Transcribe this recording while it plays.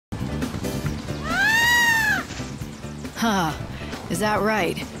Huh. Is that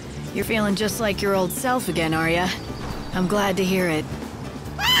right? You're feeling just like your old self again, are ya? I'm glad to hear it.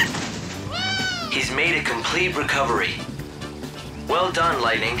 He's made a complete recovery. Well done,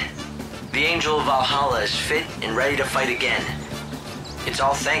 Lightning. The Angel of Valhalla is fit and ready to fight again. It's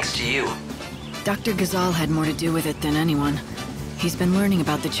all thanks to you. Dr. Ghazal had more to do with it than anyone. He's been learning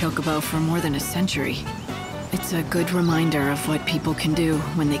about the Chocobo for more than a century. It's a good reminder of what people can do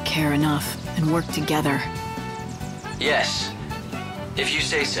when they care enough and work together. Yes, if you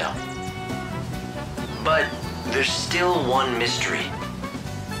say so. But there's still one mystery.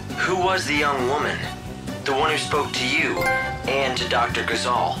 Who was the young woman? The one who spoke to you and to Dr.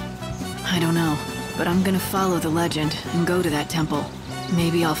 Ghazal? I don't know, but I'm gonna follow the legend and go to that temple.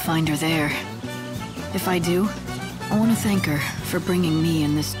 Maybe I'll find her there. If I do, I want to thank her for bringing me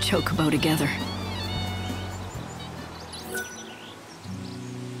and this Chocobo together.